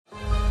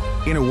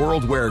In a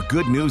world where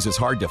good news is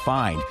hard to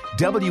find,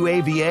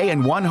 WAVA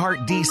and One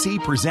Heart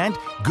DC present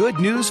Good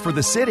News for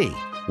the City.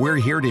 We're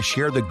here to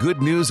share the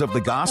good news of the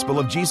gospel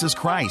of Jesus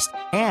Christ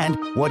and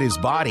what His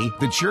body,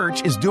 the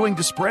church, is doing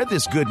to spread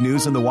this good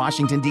news in the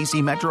Washington,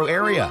 D.C. metro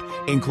area,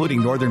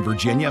 including Northern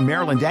Virginia,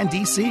 Maryland, and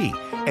D.C.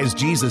 As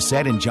Jesus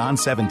said in John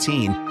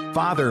 17,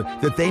 Father,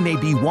 that they may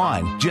be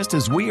one, just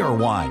as we are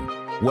one.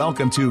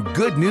 Welcome to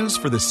Good News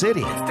for the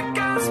City. It's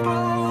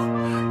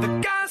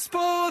the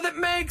gospel that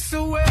makes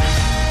a way.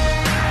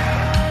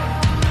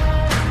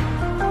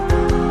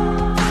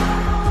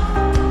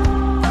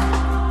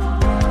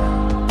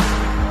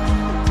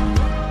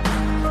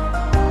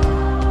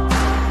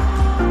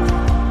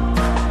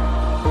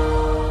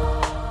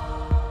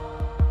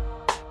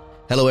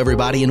 Hello,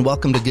 everybody, and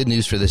welcome to Good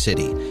News for the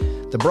City,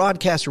 the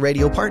broadcast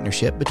radio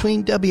partnership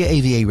between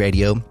WAVA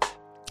Radio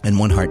and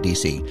One Heart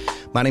DC.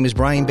 My name is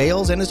Brian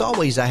Bales, and as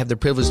always, I have the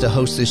privilege to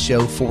host this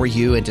show for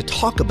you and to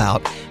talk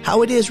about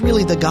how it is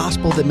really the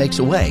gospel that makes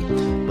a way,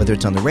 whether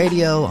it's on the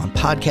radio, on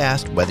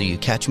podcast, whether you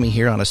catch me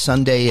here on a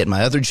Sunday at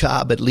my other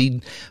job at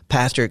lead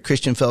pastor at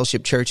Christian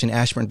Fellowship Church in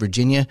Ashburn,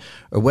 Virginia,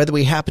 or whether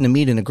we happen to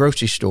meet in a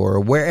grocery store or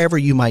wherever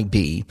you might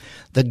be.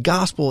 The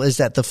gospel is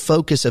at the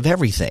focus of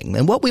everything.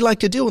 And what we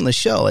like to do on the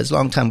show, as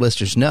longtime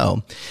listeners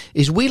know,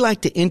 is we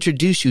like to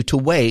introduce you to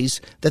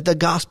ways that the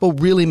gospel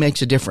really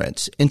makes a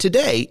difference. And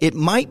today, it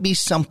might be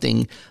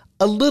something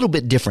a little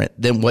bit different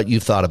than what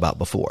you've thought about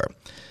before.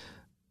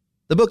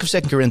 The book of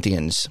 2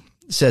 Corinthians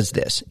says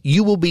this: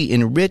 you will be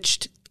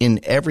enriched in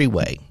every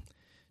way,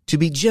 to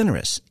be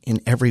generous in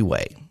every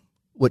way,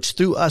 which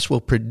through us will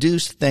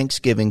produce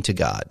thanksgiving to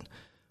God.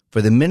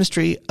 For the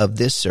ministry of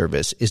this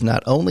service is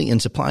not only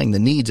in supplying the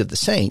needs of the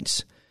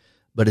saints,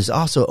 but is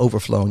also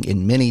overflowing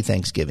in many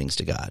thanksgivings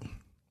to God.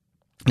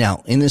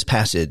 Now, in this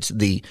passage,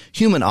 the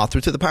human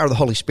author, through the power of the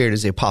Holy Spirit,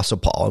 is the Apostle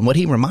Paul. And what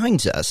he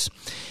reminds us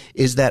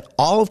is that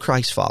all of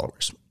Christ's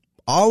followers,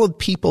 all of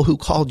people who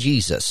call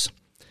Jesus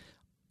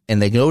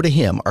and they go to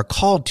him, are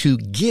called to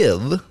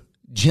give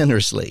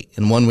generously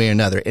in one way or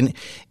another. And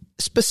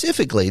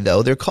specifically,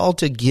 though, they're called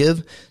to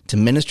give to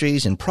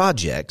ministries and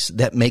projects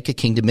that make a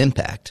kingdom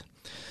impact.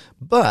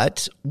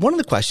 But one of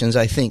the questions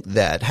I think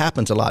that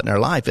happens a lot in our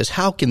life is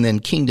how can then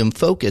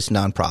kingdom-focused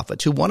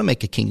nonprofits who want to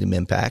make a kingdom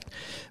impact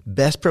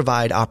best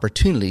provide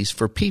opportunities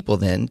for people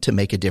then to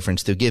make a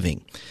difference through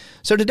giving?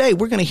 So today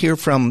we're going to hear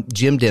from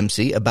Jim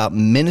Dempsey about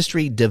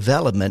ministry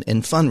development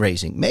and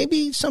fundraising,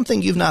 maybe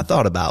something you've not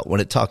thought about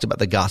when it talks about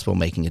the gospel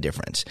making a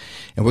difference.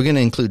 And we're going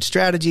to include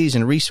strategies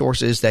and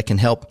resources that can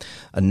help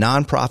a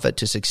nonprofit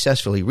to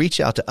successfully reach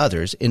out to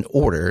others in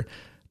order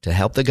to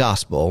help the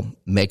gospel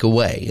make a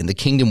way and the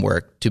kingdom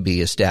work to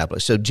be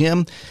established. So,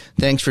 Jim,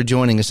 thanks for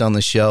joining us on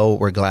the show.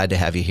 We're glad to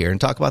have you here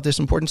and talk about this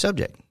important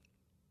subject.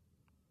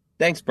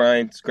 Thanks,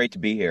 Brian. It's great to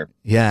be here.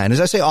 Yeah, and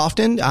as I say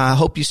often, I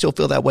hope you still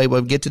feel that way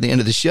when we get to the end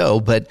of the show.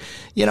 But,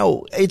 you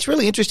know, it's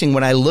really interesting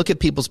when I look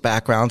at people's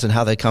backgrounds and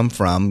how they come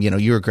from. You know,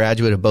 you're a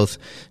graduate of both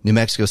New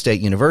Mexico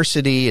State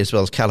University as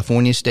well as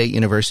California State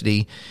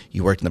University.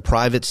 You worked in the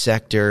private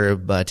sector,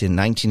 but in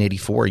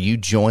 1984, you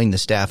joined the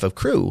staff of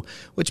Cru,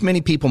 which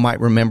many people might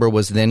remember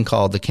was then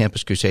called the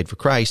Campus Crusade for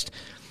Christ.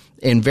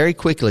 And very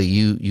quickly,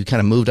 you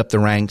kind of moved up the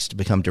ranks to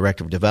become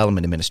Director of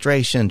Development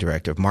Administration,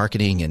 Director of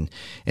Marketing. And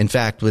in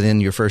fact, within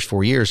your first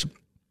 4 years,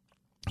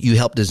 you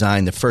helped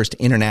design the first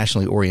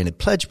internationally oriented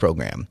pledge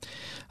program.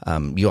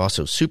 You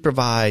also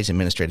supervise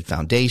administrative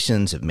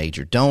foundations of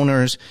major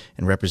donors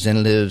and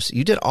representatives.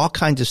 You did all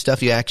kinds of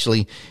stuff. You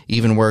actually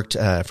even worked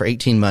for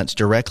 18 months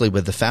directly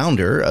with the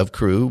founder of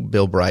Cru,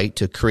 Bill Bright,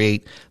 to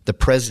create the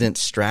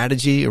president's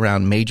strategy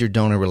around major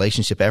donor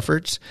relationship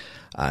efforts.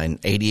 In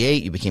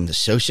 88, you became the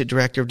Associate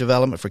Director of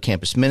Development for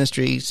Campus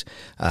Ministries,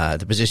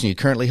 the position you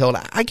currently hold.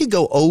 I could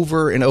go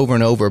over and over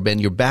and over, Ben,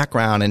 your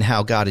background and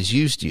how God has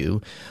used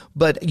you,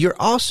 but you're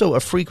also a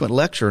frequent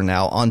lecturer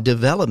now on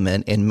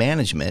development and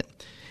management,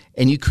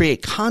 and you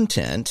create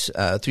content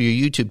through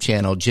your YouTube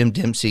channel, Jim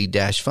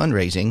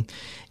Dempsey-Fundraising,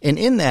 and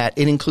in that,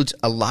 it includes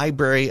a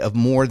library of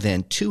more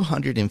than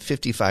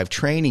 255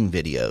 training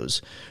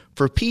videos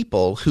for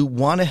people who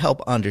want to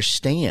help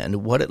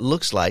understand what it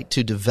looks like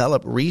to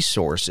develop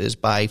resources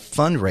by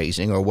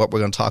fundraising, or what we're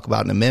going to talk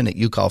about in a minute,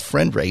 you call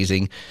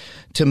friend-raising,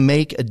 to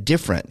make a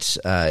difference.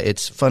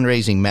 It's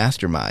fundraising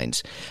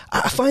masterminds.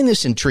 I find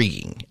this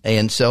intriguing,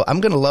 and so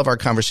I'm going to love our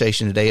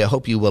conversation today. I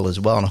hope you will as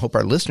well, and I hope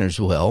our listeners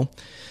will.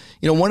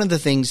 You know, one of the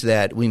things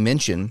that we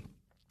mention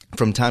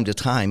from time to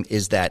time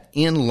is that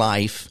in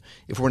life,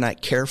 if we're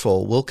not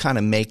careful, we'll kind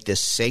of make this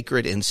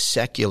sacred and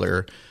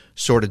secular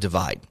sort of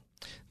divide.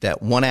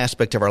 That one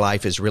aspect of our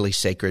life is really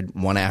sacred,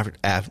 one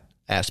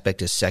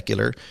aspect is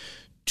secular.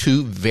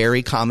 Two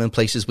very common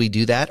places we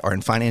do that are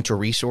in financial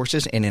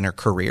resources and in our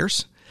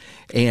careers.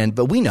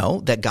 But we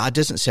know that God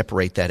doesn't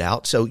separate that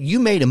out. So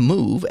you made a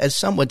move, as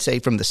some would say,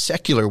 from the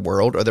secular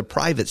world or the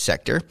private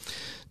sector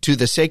to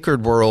the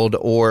sacred world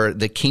or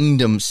the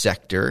kingdom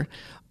sector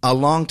a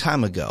long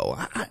time ago.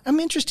 I'm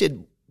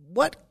interested,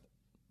 what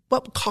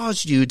what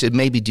caused you to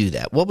maybe do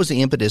that? What was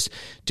the impetus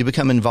to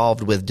become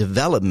involved with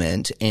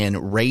development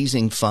and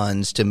raising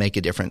funds to make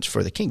a difference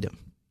for the kingdom?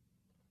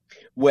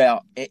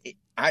 Well,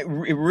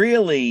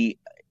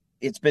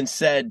 it's been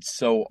said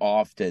so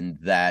often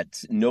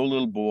that no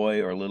little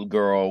boy or little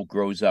girl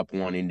grows up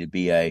wanting to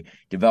be a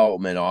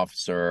development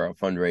officer or a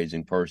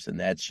fundraising person.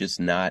 That's just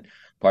not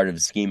part of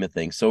the scheme of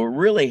things. So it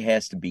really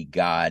has to be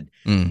God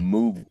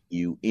moving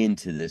you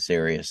into this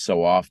area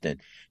so often.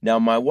 Now,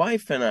 my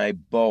wife and I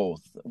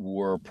both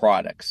were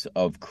products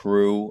of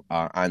Cru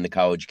on the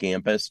college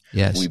campus.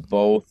 Yes. We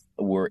both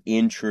were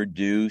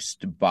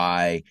introduced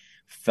by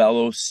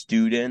fellow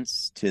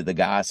students to the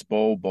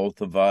gospel,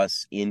 both of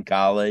us in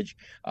college.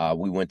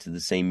 We went to the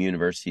same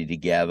university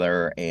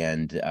together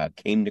and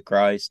came to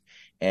Christ,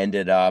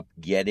 ended up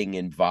getting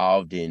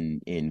involved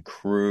in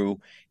Cru,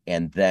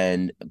 and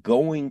then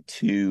going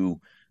to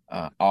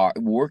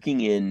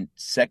working in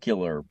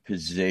secular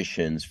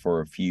positions for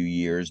a few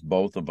years,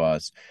 both of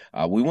us.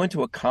 We went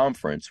to a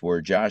conference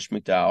where Josh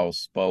McDowell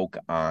spoke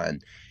on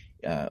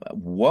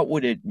what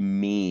would it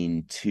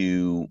mean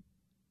to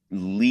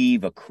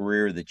leave a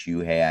career that you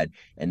had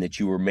and that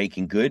you were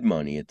making good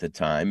money at the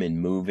time and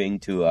moving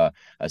to a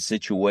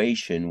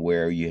situation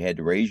where you had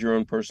to raise your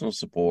own personal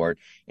support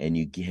and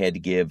you had to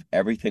give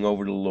everything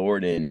over to the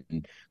Lord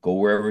and go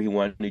wherever he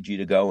wanted you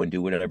to go and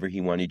do whatever he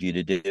wanted you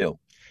to do.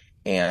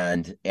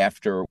 And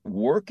after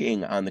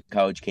working on the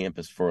college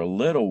campus for a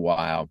little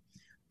while,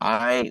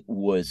 I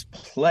was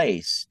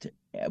placed.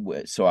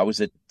 So I was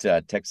at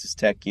Texas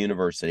Tech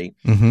University.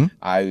 Mm-hmm.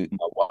 My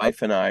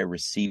wife and I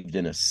received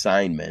an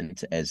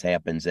assignment, as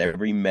happens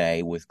every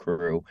May with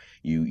Cru.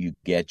 You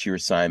get your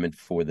assignment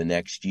for the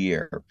next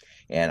year,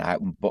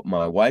 and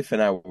my wife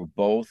and I were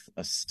both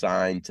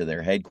assigned to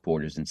their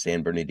headquarters in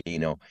San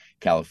Bernardino,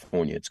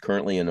 California. It's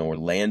currently in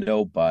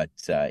Orlando, but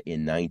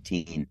in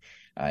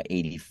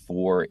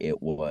 1984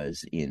 it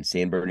was in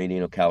San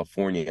Bernardino,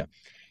 California.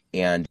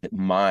 And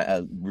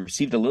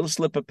received a little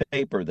slip of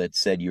paper that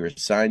said you're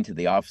assigned to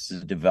the Office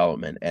of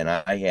Development. And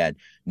I had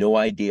no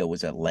idea.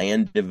 Was it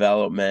land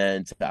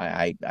development?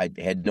 I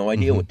had no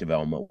idea what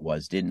development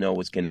was. Didn't know it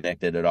was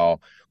connected at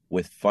all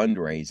with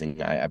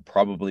fundraising. I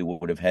probably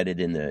would have headed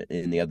in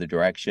the other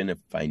direction if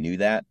I knew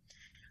that.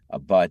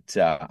 But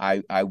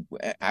I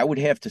would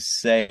have to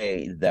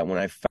say that when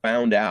I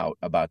found out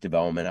about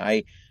development,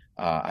 I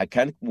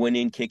kind of went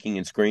in kicking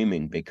and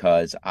screaming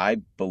because I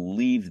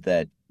believe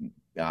that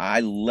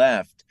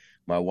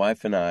my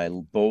wife and I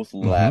both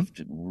left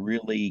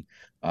really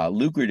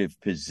lucrative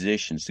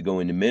positions to go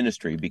into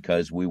ministry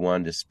because we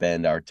wanted to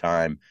spend our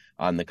time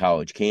on the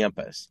college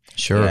campus.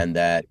 Sure. And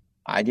that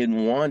I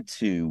didn't want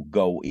to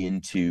go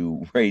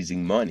into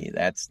raising money.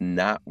 That's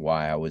not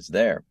why I was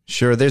there.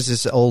 Sure. There's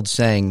this old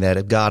saying that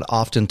if God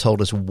often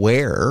told us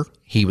where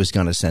he was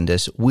going to send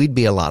us, we'd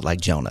be a lot like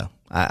Jonah.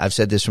 I've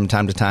said this from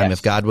time to time. Yes.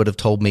 If God would have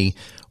told me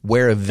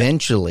where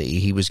eventually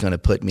he was going to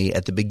put me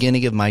at the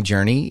beginning of my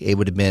journey, it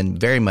would have been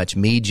very much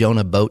me,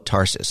 Jonah, boat,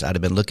 Tarsus. I'd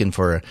have been looking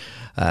for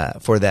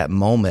that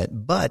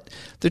moment. But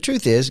the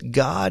truth is,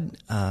 God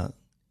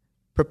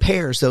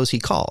prepares those he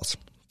calls.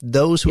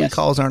 Those who he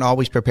calls aren't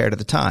always prepared at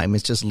the time.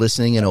 It's just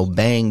listening and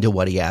obeying to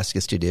what he asks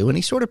us to do. And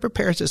he sort of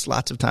prepares us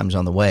lots of times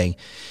on the way.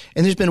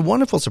 And there's been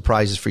wonderful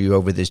surprises for you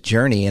over this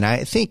journey. And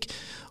I think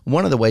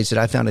one of the ways that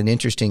I found it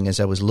interesting as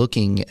I was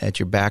looking at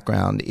your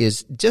background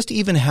is just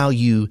even how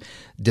you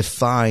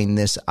define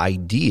this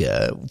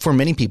idea, for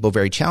many people, a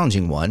very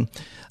challenging one,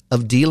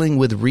 of dealing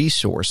with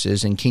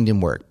resources in kingdom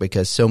work,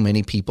 because so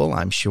many people,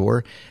 I'm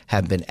sure,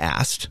 have been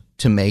asked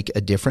to make a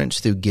difference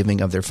through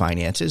giving of their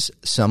finances.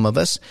 Some of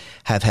us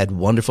have had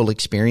wonderful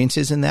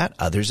experiences in that.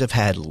 Others have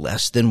had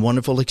less than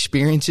wonderful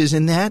experiences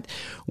in that,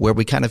 where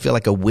we kind of feel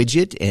like a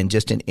widget and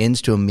just an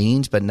ends to a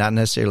means, but not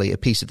necessarily a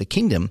piece of the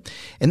kingdom.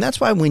 And that's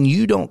why when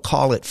you don't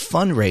call it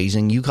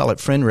fundraising, you call it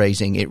friend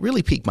raising, it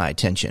really piqued my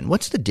attention.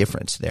 What's the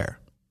difference there?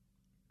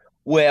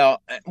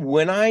 Well,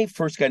 when I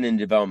first got into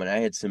development, I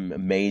had some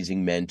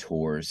amazing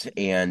mentors,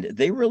 and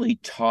they really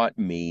taught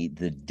me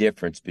the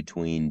difference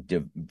between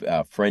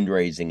friend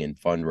raising and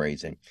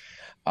fundraising.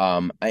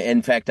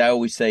 In fact, I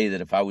always say that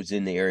if I was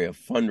in the area of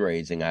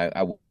fundraising,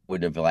 I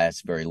wouldn't have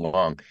lasted very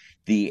long.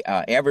 The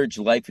average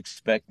life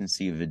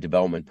expectancy of a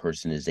development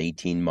person is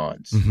 18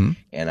 months,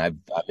 and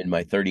I'm in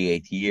my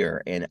 38th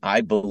year. And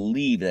I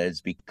believe that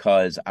it's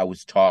because I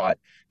was taught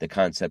the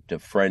concept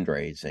of friend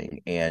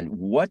raising. And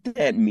what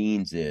that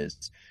means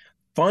is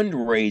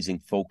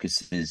fundraising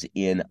focuses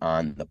in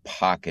on the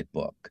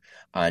pocketbook,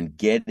 on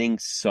getting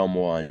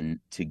someone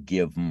to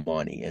give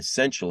money,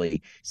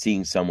 essentially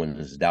seeing someone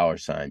as a dollar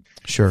sign.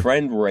 Sure.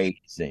 Friend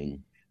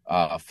raising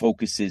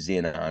focuses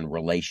in on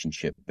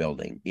relationship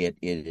building.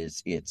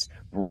 It's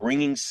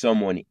bringing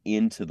someone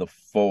into the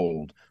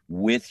fold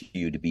with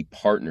you to be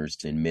partners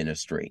in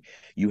ministry.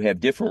 You have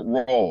different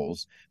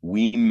roles.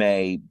 We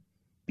may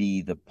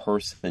be the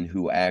person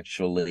who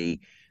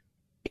actually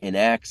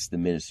enacts the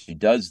ministry,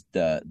 does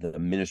the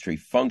ministry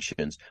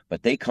functions,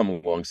 but they come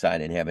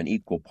alongside and have an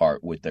equal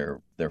part with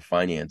their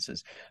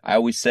finances. I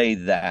always say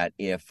that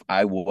if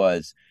I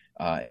was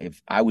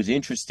If I was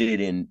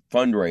interested in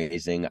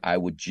fundraising, I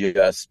would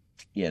just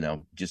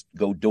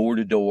go door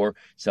to door,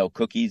 sell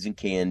cookies and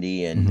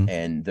candy.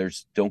 And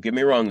don't get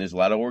me wrong, there's a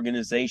lot of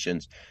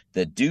organizations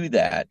that do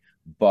that,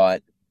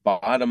 but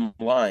bottom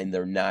line,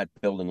 they're not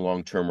building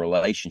long-term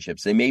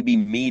relationships. They may be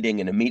meeting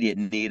an immediate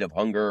need of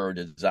hunger or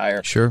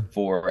desire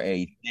for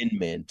a Thin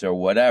Mint or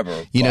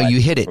whatever.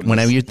 You hit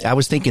it. I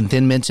was thinking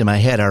Thin Mints in my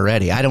head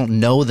already. I don't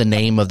know the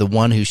name of the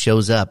one who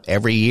shows up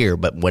every year,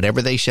 but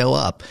whenever they show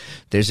up,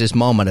 there's this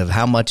moment of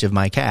how much of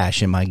my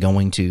cash am I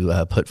going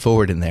to put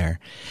forward in there.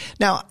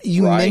 Now,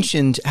 you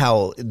mentioned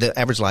how the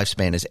average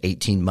lifespan is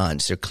 18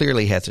 months. There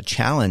clearly has a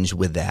challenge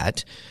with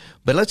that.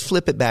 But let's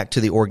flip it back to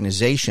the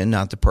organization,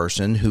 not the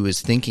person who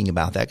is thinking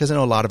about that, because I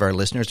know a lot of our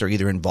listeners are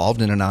either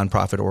involved in a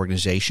nonprofit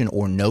organization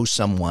or know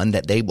someone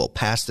that they will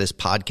pass this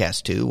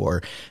podcast to,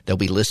 or they'll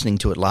be listening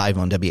to it live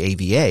on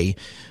WAVA.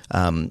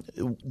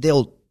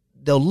 They'll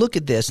look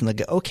at this and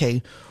they'll go,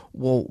 okay,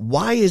 well,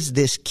 why is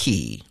this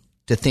key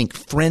to think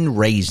friend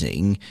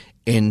raising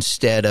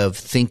instead of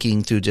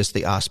thinking through just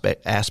the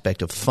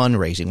aspect of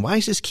fundraising? Why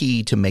is this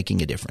key to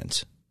making a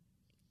difference?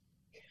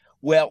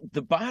 Well,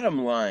 the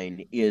bottom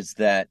line is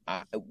that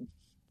I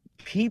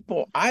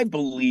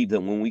believe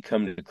that when we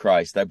come to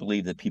Christ, I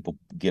believe that people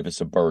give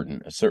us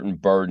a certain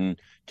burden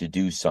to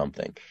do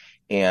something.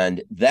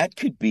 And that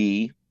could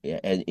be,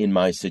 in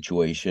my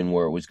situation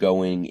where it was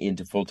going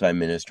into full-time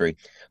ministry,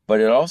 but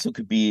it also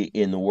could be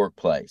in the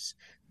workplace,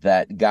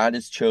 that God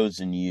has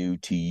chosen you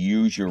to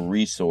use your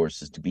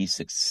resources to be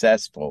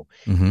successful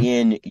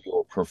in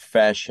your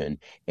profession,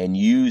 and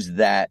use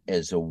that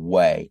as a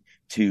way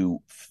to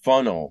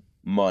funnel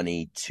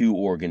money to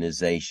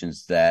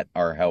organizations that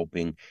are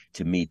helping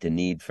to meet the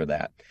need for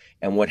that.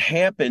 And what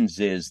happens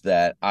is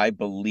that I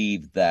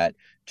believe that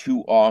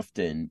too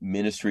often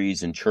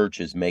ministries and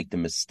churches make the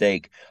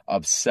mistake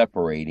of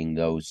separating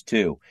those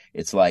two.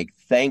 It's like,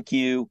 thank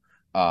you.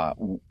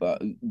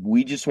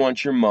 We just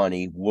want your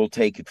money. We'll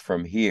take it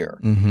from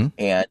here.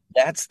 And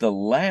that's the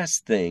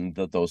last thing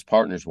that those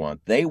partners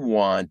want. They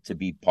want to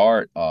be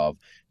part of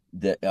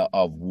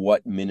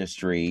what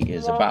ministry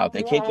is about.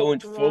 They can't go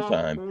into full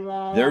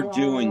time. They're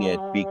doing it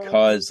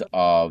because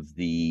of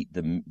the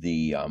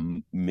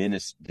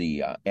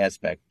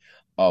aspect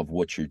of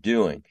what you're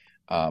doing.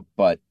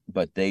 But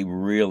they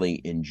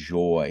really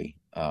enjoy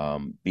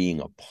being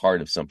a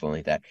part of something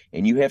like that.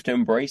 And you have to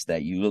embrace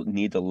that. You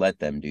need to let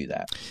them do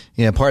that.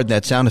 Yeah, pardon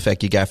that sound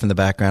effect you got from the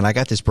background. I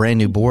got this brand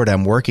new board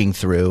I'm working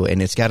through,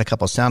 and it's got a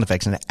couple of sound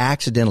effects, and I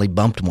accidentally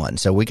bumped one.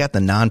 So we got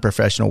the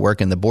non-professional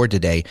work in the board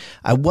today.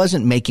 I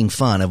wasn't making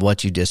fun of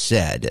what you just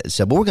said.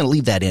 But we're going to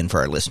leave that in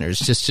for our listeners,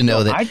 just to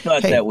know that. I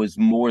thought that was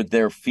more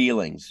their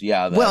feelings.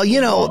 Yeah.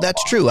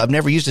 That's true. I've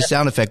never used a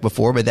sound effect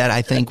before, but that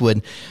I think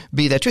would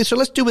be that truth. So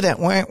let's do with that.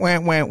 Wah, wah,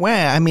 wah, wah.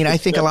 I mean, I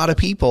think a lot of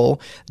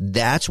people,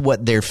 that's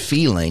what they're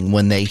feeling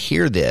when they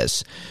hear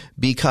this,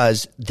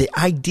 because the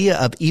idea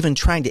of even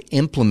trying to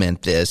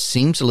implement this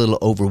seems a little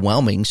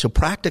overwhelming. So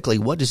practically,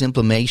 what is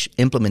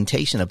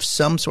implementation of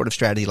some sort of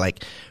strategy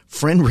like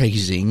friend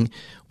raising?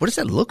 What does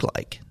that look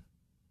like?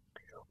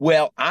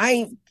 Well,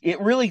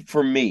 it really,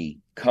 for me,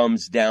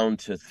 comes down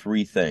to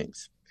three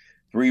things.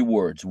 3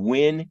 words: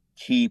 win,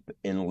 keep,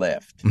 and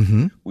lift.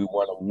 We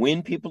want to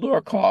win people to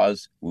our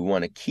cause. We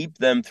want to keep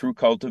them through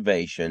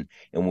cultivation,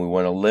 and we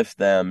want to lift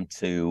them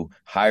to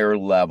higher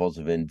levels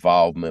of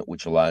involvement,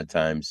 which a lot of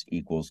times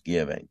equals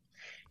giving.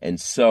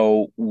 And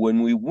so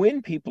when we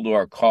win people to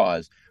our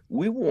cause,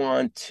 we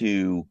want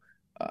to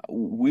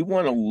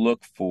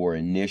look for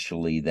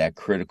initially that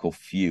critical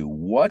few.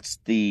 What's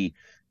the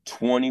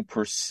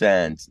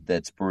 20%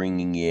 that's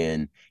bringing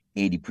in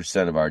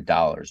 80% of our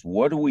dollars?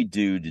 What do we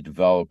do to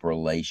develop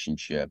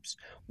relationships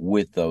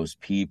with those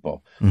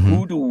people?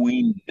 Who do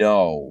we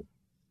know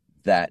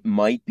that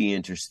might be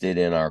interested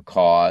in our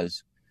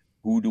cause?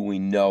 Who do we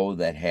know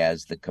that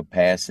has the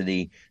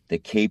capacity, the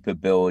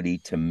capability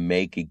to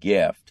make a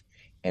gift?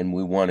 And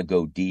we want to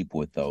go deep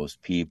with those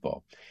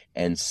people.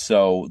 And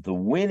so the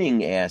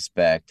winning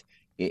aspect,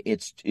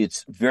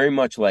 it's very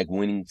much like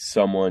winning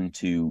someone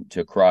to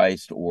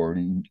Christ, or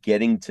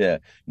getting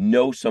to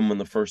know someone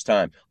the first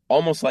time,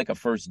 almost like a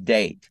first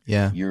date.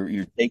 Yeah,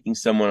 you're taking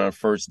someone on a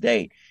first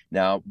date.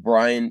 Now,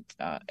 Brian,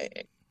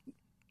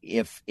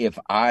 if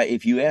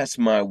you ask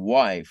my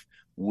wife,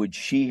 would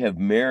she have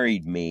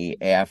married me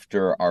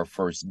after our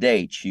first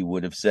date, she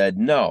would have said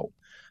no.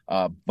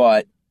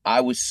 But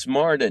I was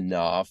smart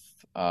enough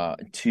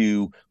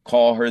to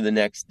call her the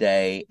next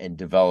day and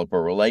develop a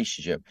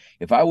relationship.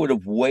 If I would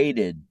have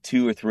waited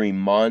 2 or 3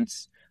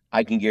 months,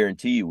 I can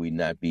guarantee you we'd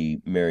not be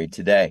married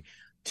today.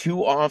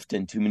 Too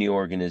often, too many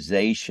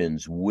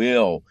organizations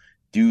will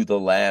do the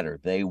latter.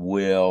 They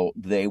will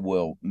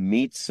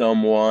meet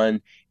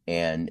someone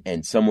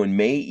and someone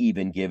may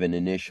even give an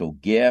initial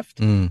gift,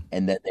 and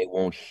then they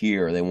won't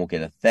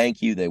get a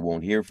thank you. They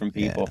won't hear from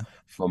people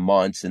for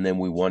months, and then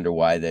we wonder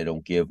why they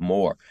don't give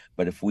more.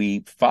 But if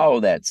we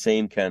follow that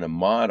same kind of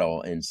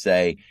model and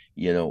say,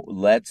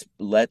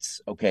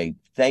 let's okay,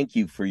 thank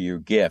you for your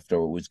gift,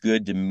 or it was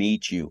good to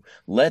meet you.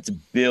 Let's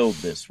build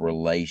this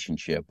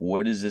relationship.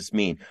 What does this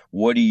mean?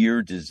 What are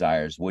your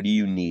desires? What do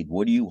you need?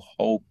 What do you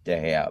hope to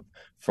have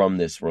from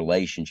this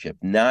relationship?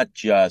 Not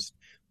just,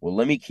 well,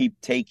 let me keep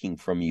taking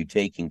from you.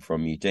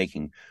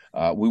 We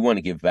want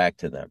to give back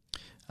to them.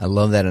 I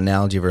love that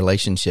analogy of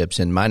relationships.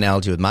 And my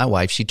analogy with my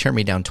wife, she turned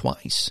me down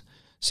twice.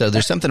 So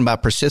there's something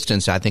about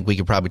persistence I think we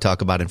could probably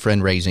talk about in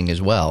friend raising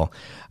as well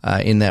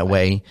in that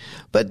way.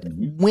 But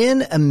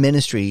when a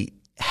ministry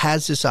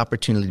has this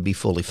opportunity to be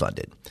fully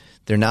funded,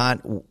 they're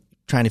not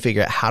trying to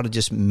figure out how to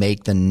just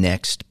make the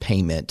next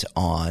payment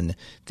on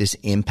this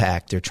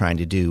impact they're trying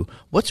to do.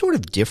 What sort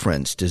of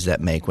difference does that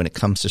make when it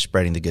comes to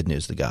spreading the good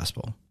news of the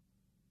gospel?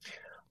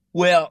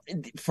 Well,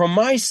 from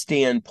my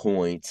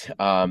standpoint,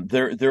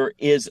 there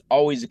is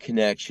always a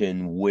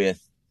connection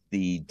with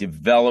the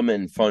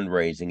development and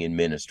fundraising in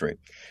ministry.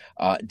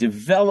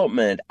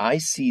 Development, I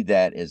see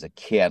that as a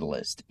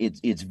catalyst.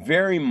 It's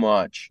very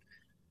much,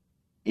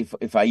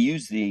 if I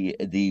use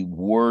the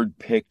word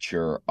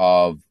picture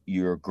of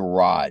your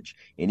garage,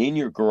 and in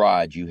your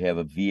garage you have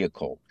a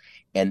vehicle,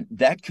 and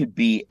that could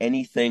be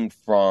anything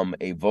from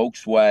a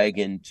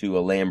Volkswagen to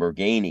a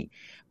Lamborghini.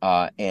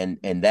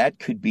 And that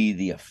could be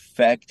the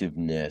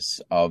effectiveness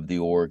of the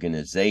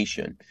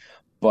organization.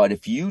 But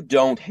if you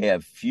don't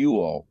have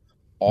fuel,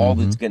 all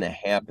that's going to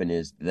happen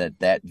is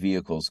that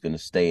vehicle is going to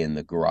stay in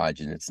the garage,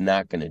 and it's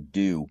not going to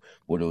do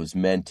what it was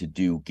meant to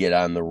do, get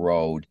on the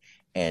road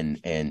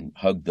and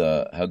hug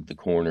the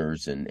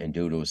corners and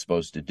do what it was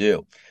supposed to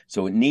do.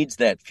 So it needs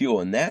that fuel,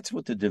 and that's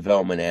what the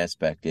development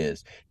aspect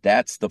is.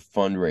 That's the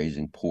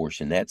fundraising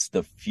portion. That's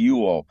the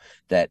fuel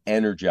that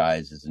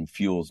energizes and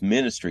fuels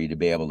ministry to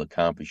be able to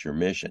accomplish your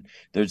mission.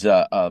 There's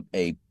a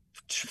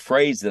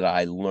phrase that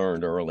I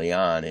learned early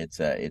on. It's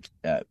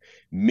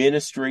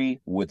ministry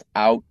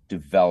without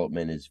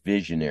development is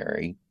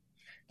visionary.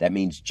 That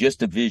means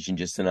just a vision,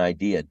 just an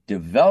idea.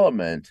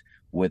 Development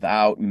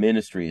without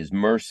ministry is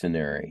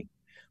mercenary.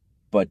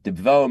 But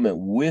development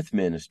with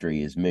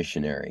ministry is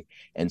missionary.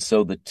 And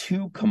so the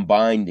two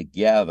combined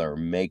together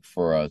make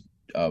for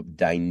a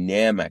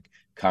dynamic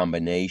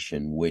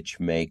combination, which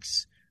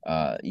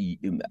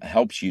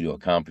helps you to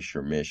accomplish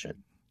your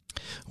mission.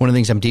 One of the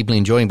things I'm deeply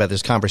enjoying about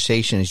this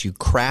conversation is you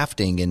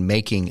crafting and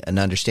making an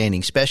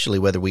understanding, especially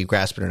whether we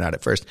grasp it or not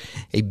at first,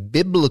 a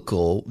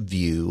biblical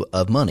view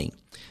of money,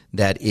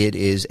 that it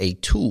is a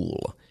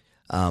tool.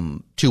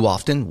 Too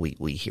often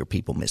we hear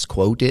people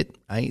misquote it,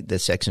 right? The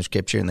section of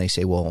scripture, and they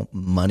say, well,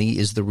 money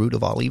is the root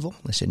of all evil.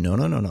 They say, no.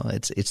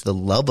 It's the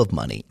love of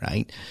money,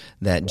 right?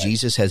 That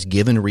Jesus has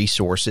given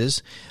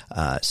resources,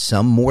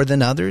 some more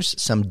than others,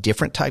 some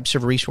different types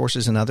of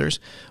resources than others,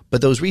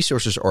 but those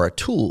resources are a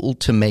tool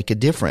to make a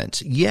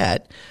difference.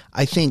 Yet,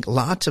 I think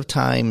lots of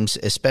times,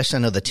 especially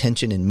I know the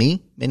tension in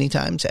me many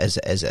times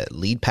as a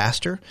lead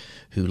pastor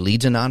who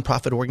leads a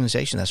nonprofit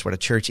organization, that's what a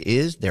church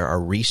is. There are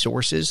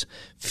resources,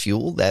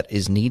 fuel that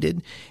is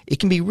needed. It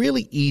can be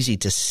really easy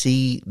to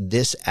see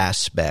this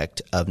aspect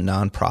of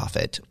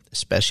nonprofit,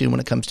 especially when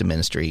it comes to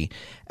ministry,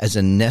 as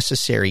a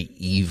necessary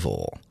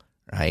evil,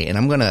 right? And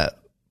I'm going to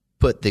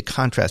put the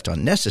contrast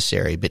on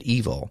necessary, but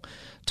evil.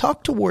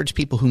 Talk towards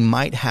people who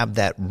might have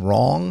that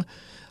wrong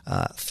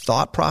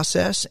thought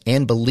process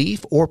and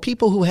belief, or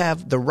people who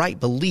have the right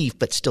belief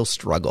but still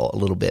struggle a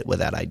little bit with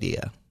that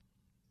idea.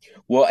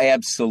 Well,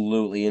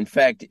 absolutely. In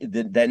fact,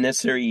 that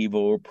necessary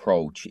evil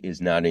approach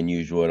is not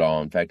unusual at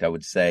all. In fact, I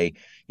would say,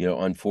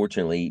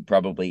 unfortunately,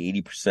 probably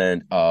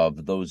 80%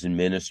 of those in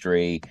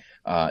ministry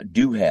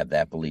do have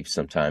that belief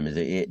sometimes.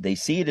 They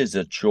see it as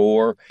a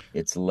chore.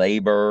 It's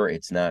labor.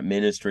 It's not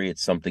ministry.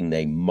 It's something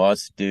they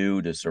must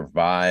do to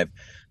survive.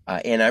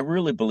 And I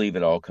really believe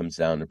it all comes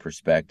down to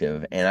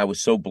perspective. And I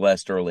was so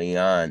blessed early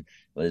on,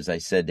 as I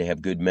said, to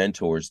have good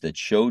mentors that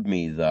showed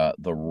me the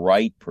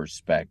right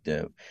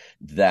perspective.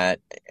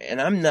 And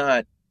I'm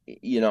not,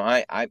 you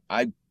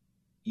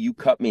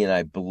cut me and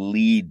I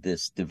bleed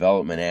this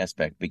development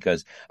aspect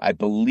because I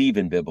believe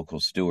in biblical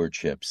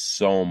stewardship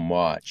so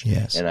much.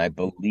 Yes. And I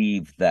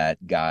believe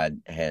that God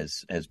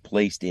has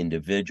placed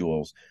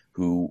individuals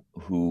who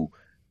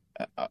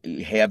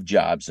have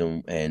jobs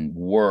and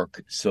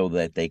work so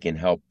that they can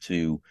help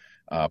to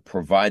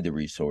provide the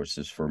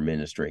resources for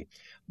ministry.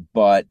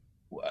 But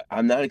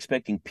I'm not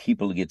expecting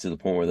people to get to the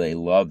point where they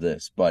love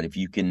this, but if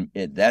you can,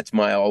 that's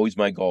always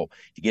my goal,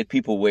 to get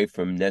people away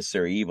from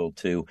necessary evil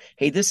to,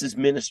 hey, this is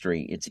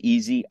ministry. It's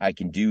easy. I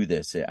can do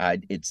this.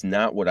 It's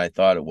not what I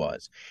thought it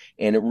was.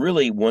 And it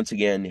really, once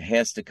again,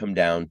 has to come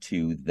down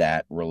to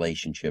that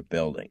relationship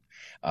building.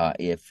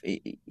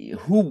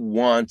 Who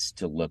wants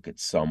to look at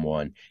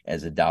someone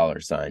as a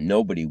dollar sign?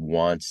 Nobody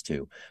wants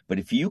to. But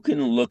if you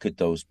can look at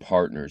those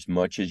partners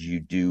much as you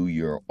do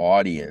your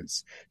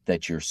audience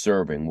that you're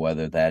serving,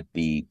 whether that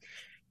be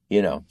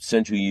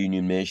Central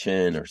Union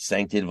Mission or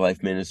Sanctity of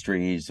Life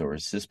Ministries or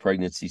Assist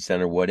Pregnancy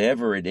Center,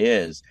 whatever it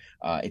is,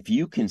 if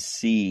you can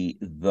see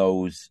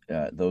those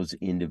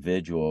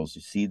individuals,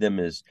 you see them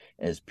as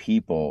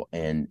people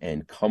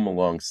and come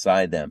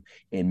alongside them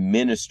and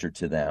minister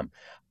to them.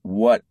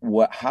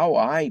 How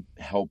I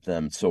help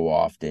them so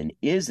often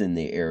is in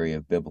the area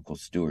of biblical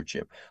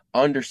stewardship,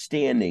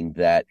 understanding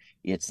that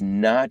it's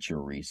not your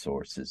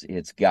resources,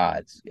 it's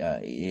God's.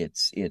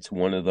 It's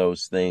one of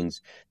those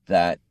things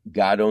that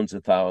God owns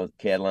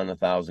cattle on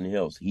 1,000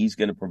 hills. He's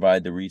going to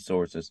provide the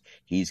resources.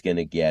 He's going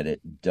to get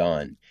it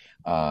done.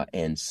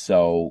 And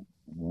so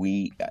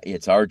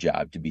it's our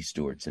job to be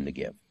stewards and to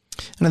give.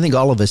 And I think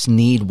all of us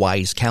need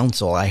wise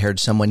counsel. I heard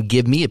someone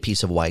give me a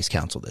piece of wise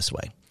counsel this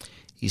way.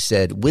 He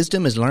said,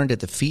 wisdom is learned at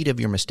the feet of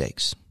your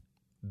mistakes.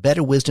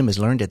 Better wisdom is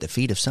learned at the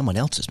feet of someone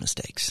else's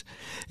mistakes.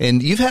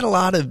 And you've had a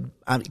lot of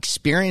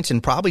experience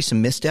and probably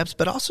some missteps,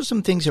 but also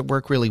some things that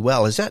work really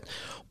well. Is that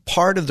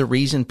part of the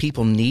reason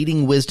people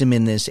needing wisdom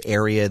in this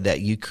area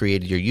that you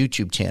created your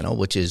YouTube channel,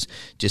 which is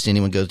just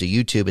anyone goes to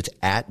YouTube, it's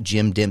at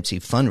Jim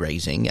Dempsey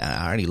Fundraising.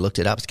 I already looked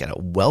it up. It's got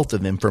a wealth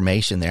of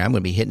information there. I'm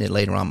going to be hitting it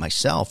later on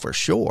myself for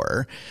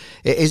sure.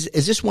 Is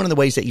this one of the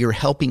ways that you're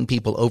helping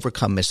people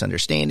overcome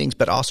misunderstandings,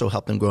 but also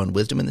help them grow in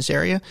wisdom in this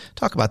area?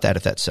 Talk about that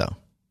if that's so.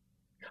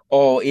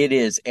 Oh, it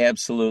is.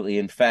 Absolutely.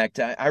 In fact,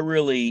 I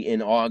really,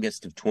 in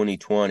August of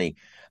 2020,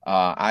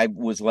 I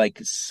was like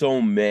so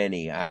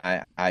many.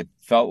 I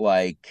felt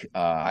like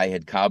I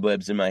had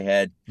cobwebs in my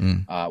head,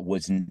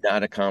 was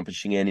not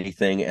accomplishing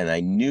anything. And I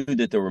knew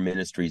that there were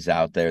ministries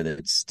out there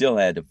that still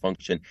had to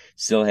function,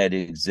 still had to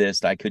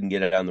exist. I couldn't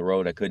get it on the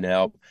road. I couldn't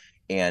help.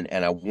 And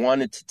I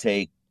wanted to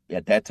take,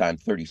 at that time,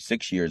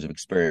 36 years of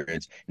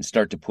experience and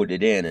start to put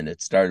it in. And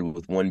it started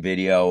with one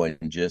video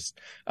and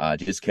just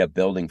kept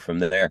building from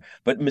there.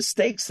 But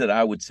mistakes that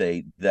I would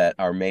say that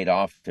are made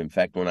often, in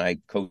fact, when I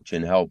coach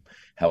and help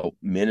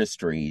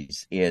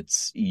ministries,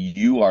 it's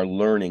you are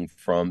learning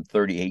from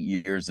 38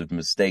 years of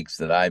mistakes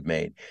that I've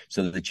made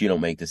so that you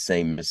don't make the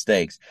same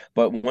mistakes.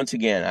 But once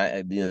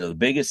again, the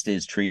biggest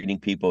is treating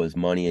people as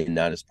money and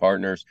not as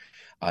partners,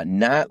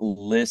 not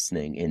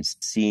listening and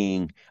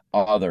seeing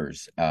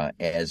others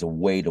as a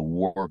way to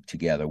work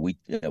together. We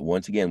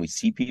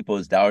see people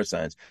as dollar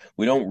signs.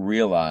 We don't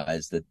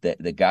realize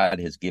that God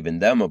has given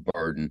them a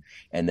burden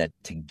and that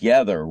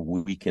together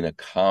we can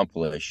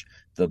accomplish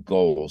the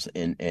goals.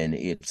 And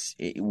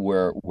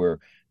where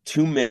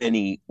too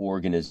many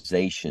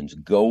organizations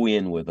go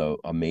in with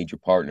a major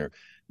partner,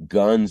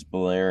 guns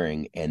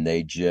blaring, and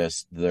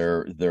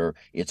they're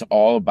it's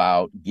all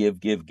about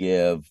give,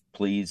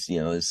 please,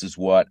 this is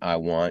what I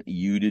want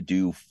you to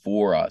do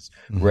for us,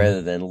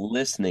 rather than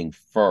listening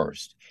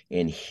first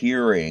and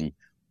hearing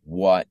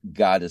what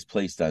God has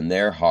placed on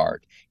their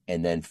heart,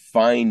 and then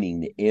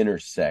finding the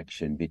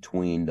intersection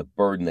between the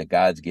burden that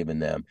God's given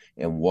them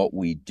and what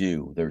we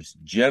do. There's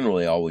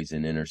generally always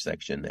an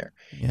intersection there.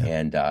 Yeah.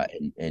 And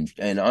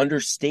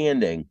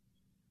understanding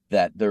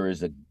that there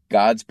is a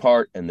God's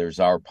part and there's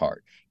our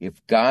part.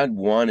 If God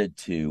wanted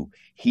to,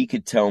 he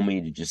could tell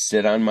me to just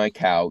sit on my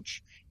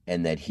couch,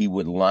 and that he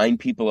would line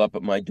people up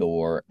at my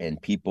door,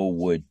 and people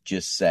would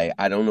just say,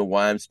 I don't know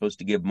why I'm supposed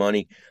to give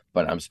money,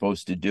 but I'm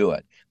supposed to do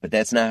it. But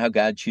that's not how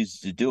God chooses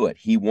to do it.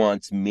 He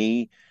wants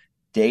me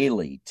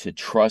daily to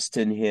trust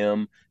in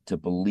him, to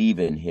believe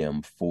in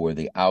him for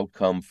the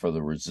outcome, for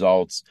the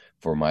results,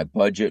 for my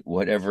budget,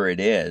 whatever it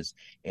is.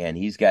 And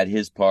he's got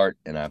his part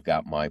and I've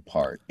got my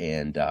part.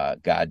 And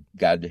God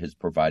has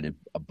provided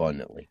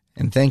abundantly.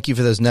 And thank you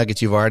for those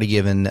nuggets you've already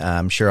given.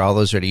 I'm sure all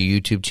those are to your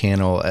YouTube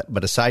channel.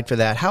 But aside for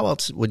that, how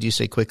else would you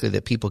say quickly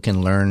that people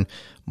can learn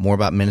more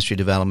about ministry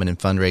development and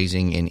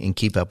fundraising and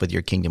keep up with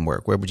your kingdom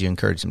work? Where would you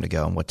encourage them to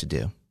go and what to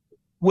do?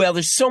 Well,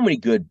 there's so many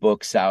good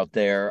books out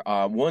there.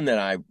 One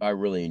that I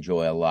really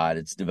enjoy a lot,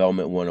 it's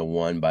Development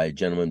 101 by a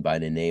gentleman by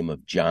the name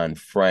of John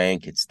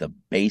Frank. It's the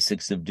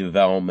basics of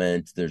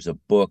development. There's a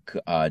book,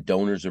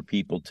 Donors Are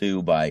People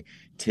Too, by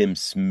Tim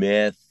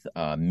Smith,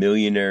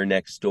 Millionaire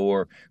Next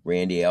Door.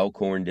 Randy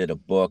Alcorn did a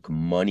book,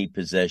 Money,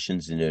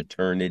 Possessions, and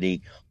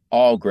Eternity.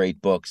 All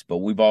great books, but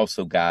we've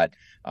also got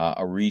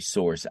a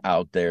resource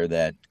out there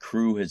that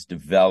Cru has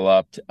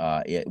developed.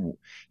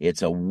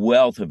 It's a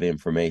wealth of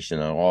information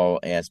on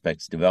all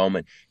aspects of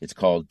development. It's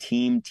called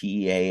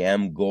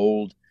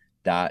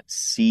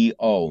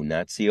TeamGold.co,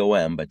 not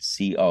COM, but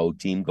CO,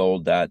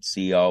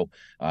 teamgold.co.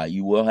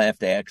 You will have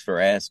to ask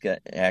for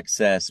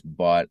access,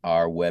 but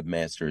our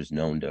webmaster is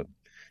known to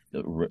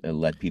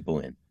let people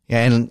in.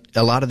 Yeah, and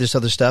a lot of this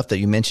other stuff that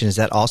you mentioned, is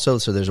that also,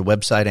 so there's a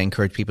website I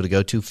encourage people to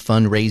go to,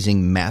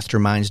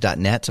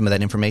 fundraisingmasterminds.net, some of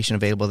that information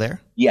available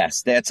there?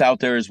 Yes, that's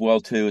out there as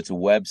well, too. It's a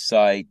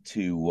website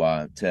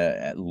to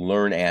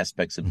learn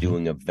aspects of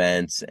doing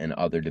events and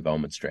other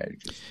development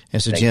strategies.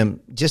 And so, Jim,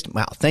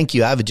 thank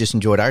you. I've just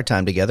enjoyed our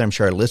time together. I'm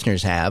sure our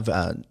listeners have.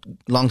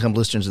 Longtime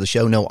listeners of the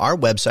show know our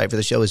website for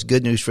the show is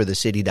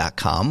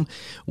goodnewsforthecity.com.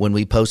 When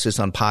we post this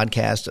on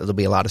podcast, there'll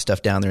be a lot of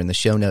stuff down there in the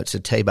show notes to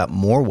tell you about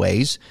more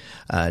ways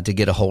to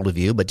get a hold hold of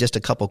you, but just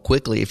a couple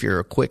quickly. If you're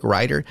a quick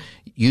writer,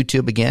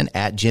 YouTube again,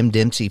 at Jim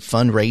Dempsey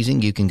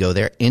Fundraising. You can go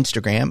there.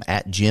 Instagram,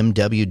 at Jim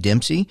W.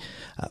 Dempsey,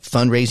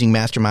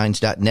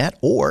 fundraisingmasterminds.net.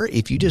 Or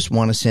if you just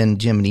want to send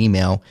Jim an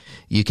email,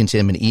 you can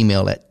send him an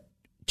email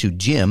to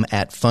Jim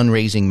at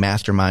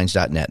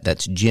fundraisingmasterminds.net.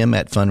 That's Jim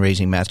at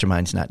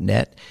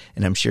fundraisingmasterminds.net.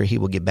 And I'm sure he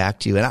will get back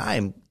to you. And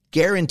I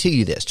guarantee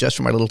you this, just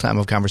from our little time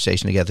of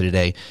conversation together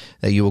today,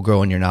 that you will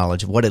grow in your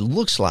knowledge of what it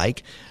looks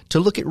like to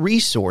look at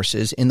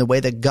resources in the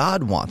way that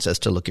God wants us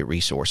to look at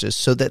resources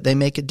so that they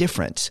make a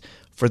difference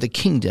for the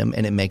kingdom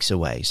and it makes a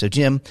way. So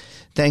Jim,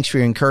 thanks for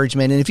your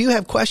encouragement. And if you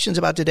have questions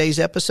about today's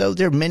episode,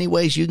 there are many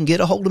ways you can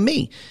get a hold of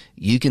me.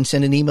 You can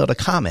send an email to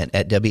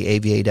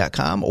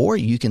comment@wava.com, or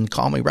you can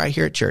call me right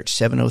here at church,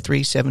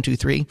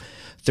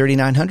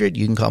 703-723-3900.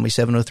 You can call me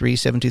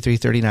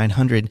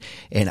 703-723-3900,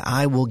 and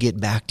I will get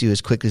back to you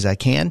as quickly as I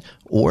can.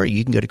 Or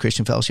you can go to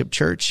Christian Fellowship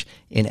Church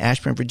in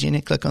Ashburn,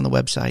 Virginia, click on the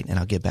website, and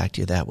I'll get back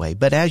to you that way.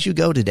 But as you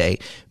go today,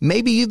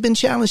 maybe you've been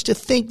challenged to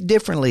think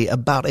differently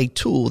about a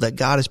tool that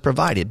God has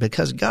provided,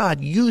 because God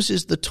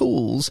uses the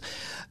tools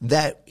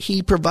that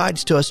he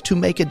provides to us to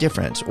make a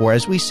difference. Or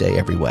as we say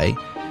every way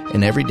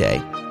and every day,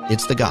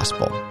 it's the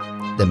gospel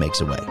that makes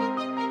a way.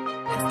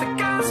 It's the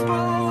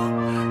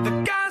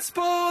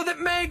gospel that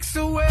makes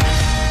a way.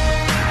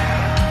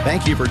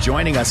 Thank you for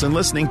joining us and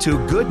listening to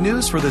Good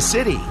News for the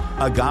City,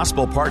 a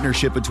gospel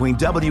partnership between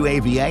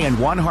WAVA and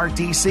One Heart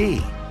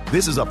DC.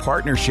 This is a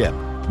partnership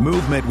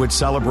movement which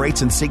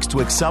celebrates and seeks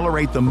to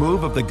accelerate the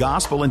move of the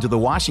gospel into the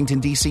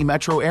Washington, D.C.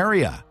 metro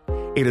area.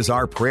 It is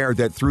our prayer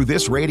that through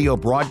this radio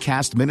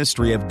broadcast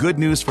ministry of Good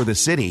News for the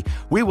City,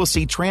 we will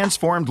see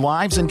transformed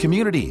lives and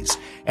communities,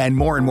 and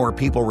more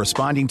people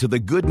responding to the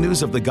good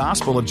news of the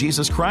gospel of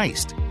Jesus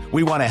Christ.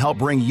 We want to help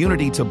bring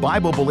unity to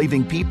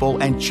Bible-believing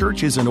people and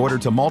churches in order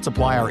to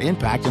multiply our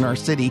impact in our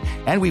city,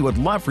 and we would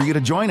love for you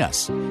to join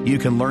us. You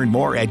can learn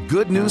more at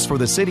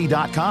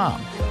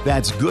goodnewsforthecity.com.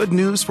 That's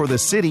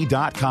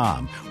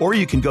goodnewsforthecity.com. Or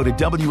you can go to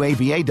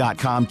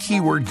WAVA.com,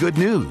 keyword good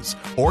news.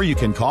 Or you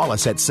can call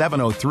us at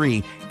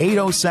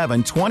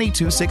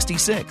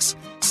 703-807-2266.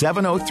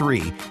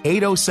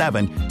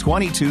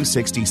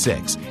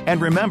 703-807-2266.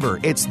 And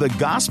remember, it's the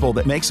gospel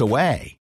that makes a way.